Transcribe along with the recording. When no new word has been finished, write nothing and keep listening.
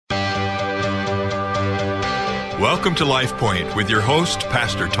Welcome to Life Point with your host,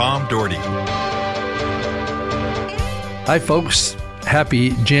 Pastor Tom Dougherty. Hi, folks.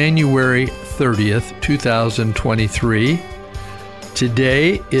 Happy January 30th, 2023.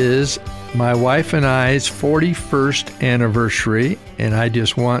 Today is my wife and I's 41st anniversary, and I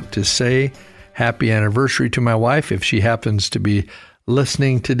just want to say happy anniversary to my wife if she happens to be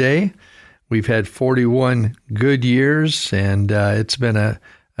listening today. We've had 41 good years, and it's been a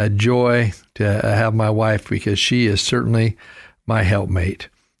joy to have my wife because she is certainly my helpmate.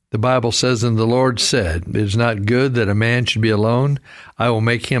 The Bible says, "And the Lord said, it is not good that a man should be alone. I will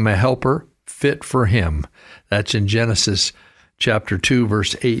make him a helper fit for him." That's in Genesis chapter 2,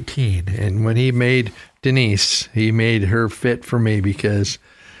 verse 18. And when he made Denise, he made her fit for me because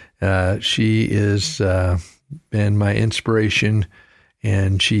she is been my inspiration,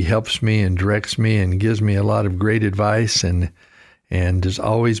 and she helps me and directs me and gives me a lot of great advice and has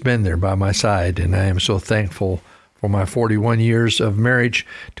always been there by my side. And I am so thankful for my 41 years of marriage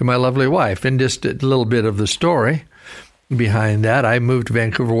to my lovely wife. And just a little bit of the story behind that. I moved to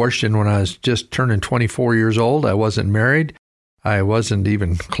Vancouver, Washington when I was just turning 24 years old. I wasn't married. I wasn't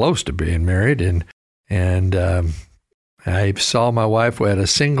even close to being married. And I saw my wife. We had a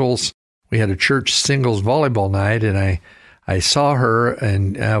church singles volleyball night, and I saw her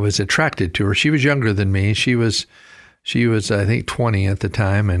and I was attracted to her. She was younger than me. She was I think 20 at the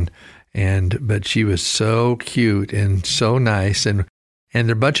time, but she was so cute and so nice, and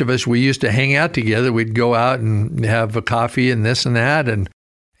a bunch of us, we used to hang out together. We'd go out and have a coffee and this and that, and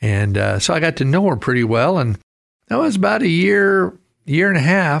so I got to know her pretty well. And that was about a year and a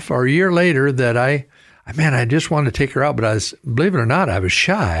half, or a year later that I just wanted to take her out, but believe it or not, I was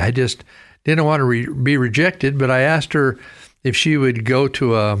shy. I just didn't want to be rejected. But I asked her if she would go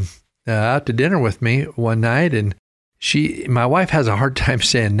to out to dinner with me one night, and my wife has a hard time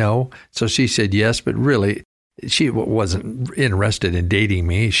saying no, so she said yes, but really, she wasn't interested in dating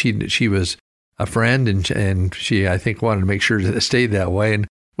me. She was a friend, and she, I think, wanted to make sure that it stayed that way. And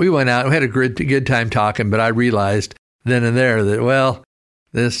we went out, we had a good time talking, but I realized then and there that, well,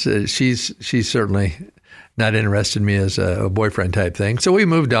 she's certainly not interested in me as a boyfriend type thing. So we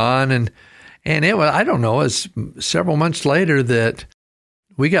moved on, and it was, I don't know, it was several months later that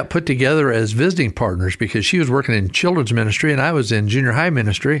we got put together as visiting partners because she was working in children's ministry and I was in junior high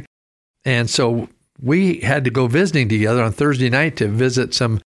ministry. And so we had to go visiting together on Thursday night to visit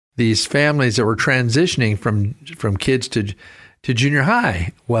these families that were transitioning from kids to junior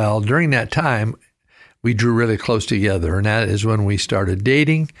high. Well, during that time, we drew really close together, and that is when we started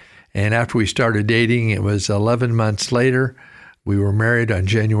dating. And after we started dating, it was 11 months later. We were married on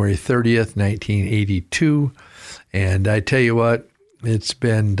January 30th, 1982. And I tell you what, it's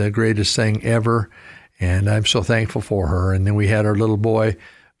been the greatest thing ever, and I'm so thankful for her. And then we had our little boy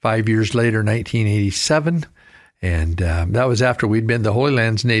 5 years later, 1987, and that was after we'd been to the Holy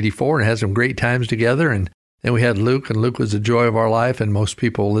Lands in 84 and had some great times together. And then we had Luke, and Luke was the joy of our life, and most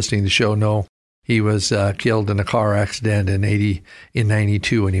people listening to the show know he was killed in a car accident in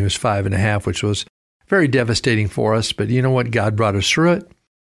 92 when he was 5.5, which was very devastating for us. But you know what? God brought us through it,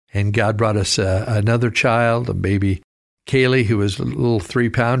 and God brought us another child, a baby, Kaylee, who was a little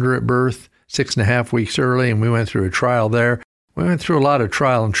 3-pounder at birth, 6.5 weeks early, and we went through a trial there. We went through a lot of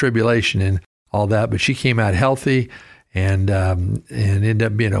trial and tribulation and all that, but she came out healthy and ended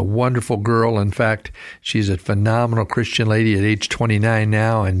up being a wonderful girl. In fact, she's a phenomenal Christian lady at age 29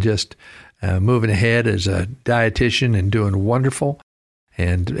 now, and just moving ahead as a dietitian and doing wonderful,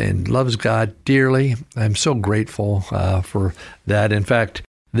 and loves God dearly. I'm so grateful for that. In fact,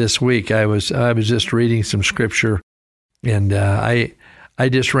 this week I was just reading some scripture. And I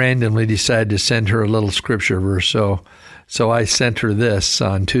just randomly decided to send her a little scripture verse. So I sent her this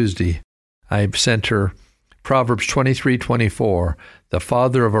on Tuesday. I sent her Proverbs 23:24. "The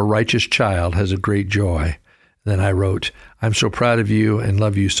father of a righteous child has a great joy." Then I wrote, "I'm so proud of you and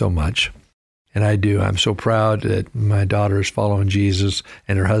love you so much." And I do. I'm so proud that my daughter's following Jesus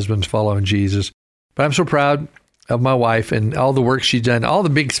and her husband's following Jesus. But I'm so proud of my wife and all the work she's done, all the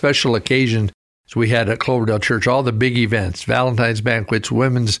big special occasions we had at Cloverdale Church, all the big events, Valentine's banquets,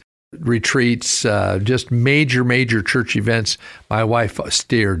 women's retreats, just major church events. My wife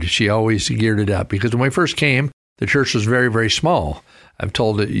steered. She always geared it up because when we first came, the church was very, very small. I've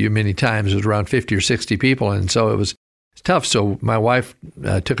told you many times, it was around 50 or 60 people, and so it was tough. So my wife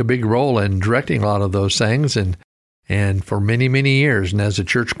took a big role in directing a lot of those things, and for many, many years. And as the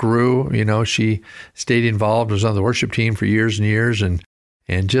church grew, she stayed involved, was on the worship team for years and years, and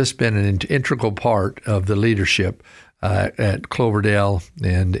just been an integral part of the leadership at Cloverdale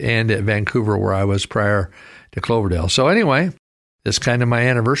and at Vancouver, where I was prior to Cloverdale. So anyway, this is kind of my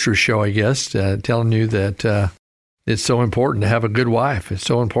anniversary show, I guess, telling you that it's so important to have a good wife. It's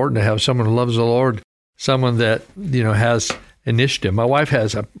so important to have someone who loves the Lord, someone that, has initiative. My wife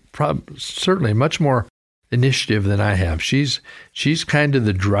has certainly much more initiative than I have. She's kind of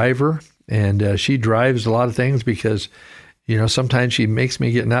the driver, and she drives a lot of things because, sometimes she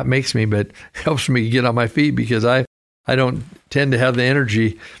but helps me get on my feet because I don't tend to have the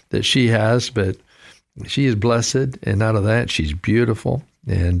energy that she has, but she is blessed, and out of that, she's beautiful.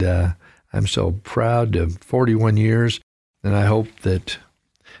 And I'm so proud of 41 years, and I hope that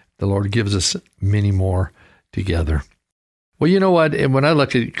the Lord gives us many more together. Well, you know what? When I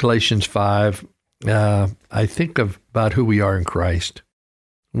look at Galatians 5, I think about who we are in Christ.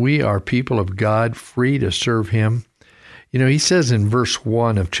 We are people of God, free to serve Him. He says in verse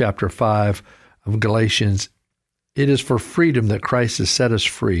 1 of chapter 5 of Galatians, it is for freedom that Christ has set us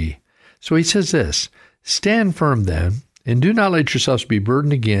free. So he says this, stand firm then, and do not let yourselves be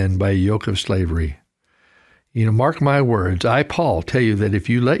burdened again by a yoke of slavery. Mark my words, I, Paul, tell you that if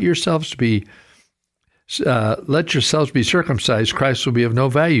you let yourselves be circumcised, Christ will be of no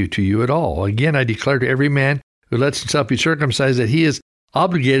value to you at all. Again, I declare to every man who lets himself be circumcised that he is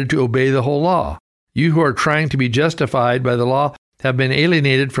obligated to obey the whole law. You who are trying to be justified by the law have been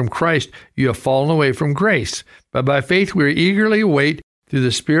alienated from Christ. You have fallen away from grace. But by faith we eagerly await through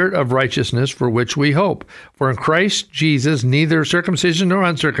the Spirit of righteousness for which we hope. For in Christ Jesus neither circumcision nor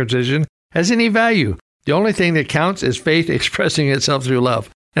uncircumcision has any value. The only thing that counts is faith expressing itself through love.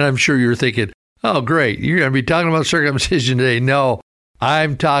 And I'm sure you're thinking, oh, great, you're going to be talking about circumcision today. No,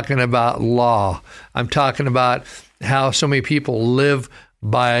 I'm talking about law. I'm talking about how so many people live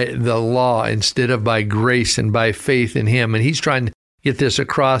by the law instead of by grace and by faith in Him. And he's trying to get this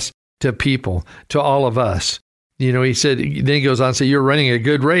across to people, to all of us. He said, then he goes on to say, you're running a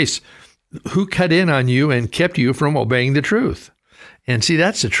good race. Who cut in on you and kept you from obeying the truth? And see,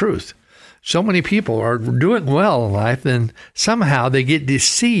 that's the truth. So many people are doing well in life, then somehow they get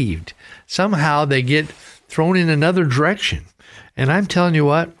deceived. Somehow they get thrown in another direction. And I'm telling you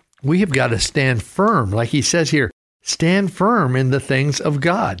what, we have got to stand firm. Like he says here, stand firm in the things of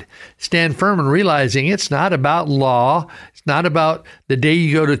God. Stand firm in realizing it's not about law. It's not about the day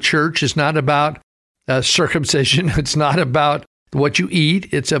you go to church. It's not about circumcision. It's not about what you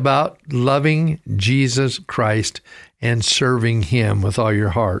eat. It's about loving Jesus Christ and serving Him with all your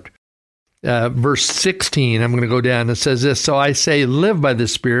heart. Verse 16, I'm going to go down. It says this, so I say, live by the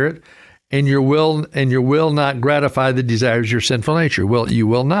Spirit, and your will not gratify the desires of your sinful nature. You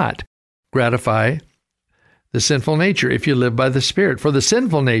will not gratify the sinful nature if you live by the Spirit. For the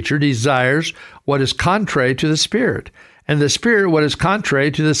sinful nature desires what is contrary to the Spirit, and the Spirit what is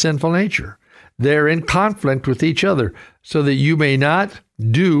contrary to the sinful nature. They're in conflict with each other, so that you may not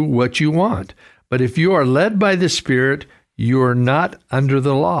do what you want. But if you are led by the Spirit, you are not under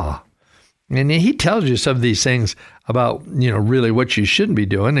the law. And he tells you some of these things about, really what you shouldn't be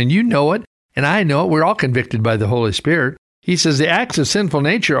doing. And you know it, and I know it. We're all convicted by the Holy Spirit. He says the acts of sinful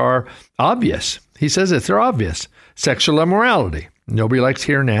nature are obvious. He says that they're obvious. Sexual immorality. Nobody likes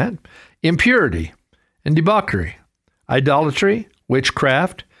hearing that. Impurity and debauchery. Idolatry,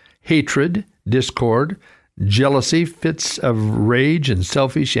 witchcraft, hatred, discord, jealousy, fits of rage and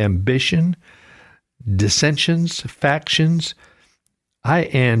selfish ambition, dissensions, factions,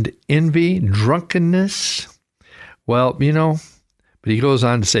 and envy, drunkenness. Well, but he goes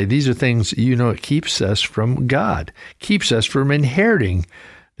on to say, these are things, it keeps us from God, keeps us from inheriting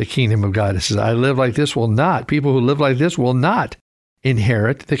the kingdom of God. It says, people who live like this will not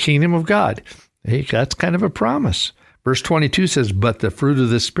inherit the kingdom of God. Hey, that's kind of a promise. Verse 22 says, but the fruit of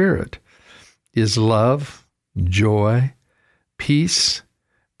the Spirit is love, joy, peace,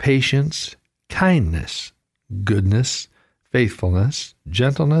 patience, kindness, goodness, faithfulness,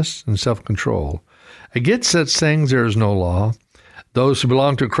 gentleness, and self-control. Against such things there is no law. Those who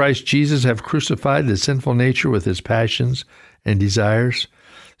belong to Christ Jesus have crucified the sinful nature with its passions and desires.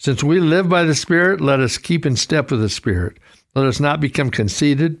 Since we live by the Spirit, let us keep in step with the Spirit. Let us not become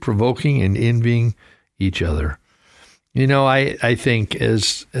conceited, provoking, and envying each other. I think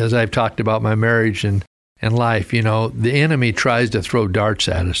as I've talked about my marriage and life, the enemy tries to throw darts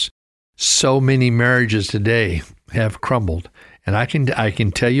at us. So many marriages today have crumbled. And I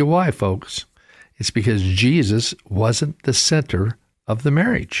can tell you why, folks. It's because Jesus wasn't the center of the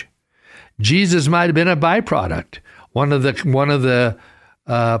marriage. Jesus might have been a byproduct. One of the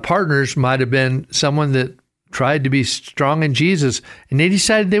partners might have been someone that tried to be strong in Jesus, and they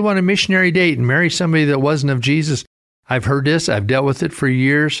decided they want a missionary date and marry somebody that wasn't of Jesus. I've heard this. I've dealt with it for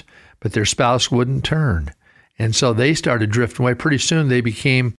years, but their spouse wouldn't turn. And so they started drifting away. Pretty soon they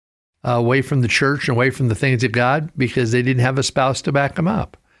became away from the church and away from the things of God because they didn't have a spouse to back them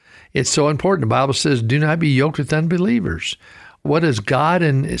up. it's so important. The Bible says, do not be yoked with unbelievers. What does God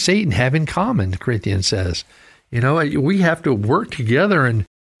and Satan have in common, Corinthians says? We have to work together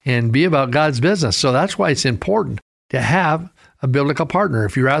and be about God's business. So that's why it's important to have a biblical partner.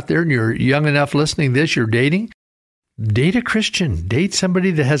 If you're out there and you're young enough listening to this, you're dating, date a Christian. Date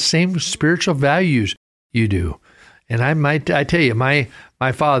somebody that has same spiritual values you do. And I tell you, my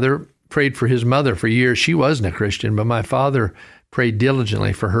father prayed for his mother for years. She wasn't a Christian, but my father prayed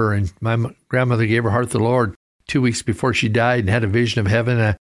diligently for her. And my grandmother gave her heart to the Lord 2 weeks before she died and had a vision of heaven,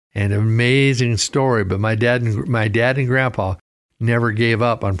 and an amazing story. But my dad and grandpa never gave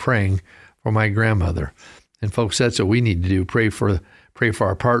up on praying for my grandmother. And folks, that's what we need to do. Pray for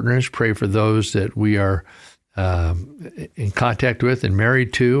our partners, pray for those that we are in contact with and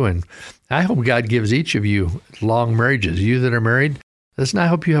married to. And I hope God gives each of you long marriages. You that are married, listen, I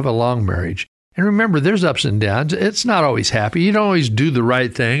hope you have a long marriage. And remember, there's ups and downs. It's not always happy. You don't always do the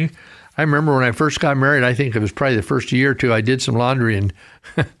right thing. I remember when I first got married, I think it was probably the first year or two, I did some laundry, and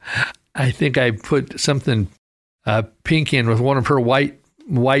I think I put something pink in with one of her white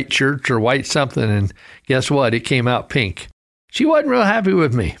shirts or white something, and guess what? It came out pink. She wasn't real happy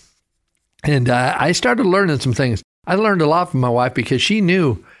with me. And I started learning some things. I learned a lot from my wife because she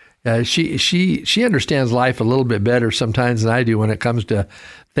knew she understands life a little bit better sometimes than I do when it comes to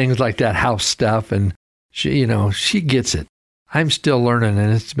things like that house stuff. And she gets it. I'm still learning,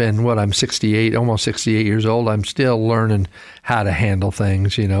 and it's been I'm 68, almost 68 years old. I'm still learning how to handle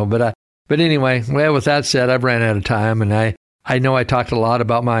things, But anyway, well, with that said, I've ran out of time, and I know I talked a lot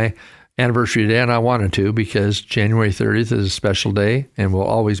about my anniversary today, and I wanted to because January 30th is a special day and will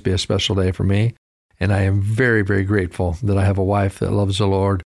always be a special day for me. And I am very, very grateful that I have a wife that loves the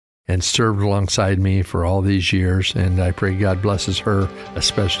Lord and served alongside me for all these years. And I pray God blesses her,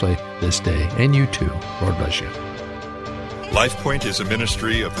 especially this day. And you too. Lord bless you. LifePoint is a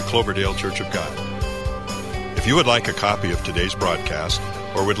ministry of the Cloverdale Church of God. If you would like a copy of today's broadcast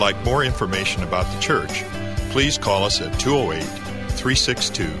or would like more information about the church, please call us at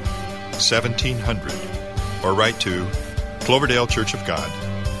 208-362-1700 or write to Cloverdale Church of God,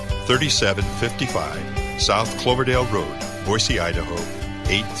 3755 South Cloverdale Road, Boise, Idaho,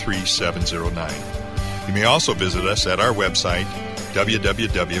 83709. You may also visit us at our website,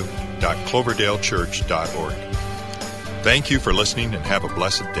 www.cloverdalechurch.org. Thank you for listening and have a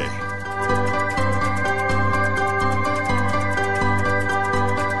blessed day.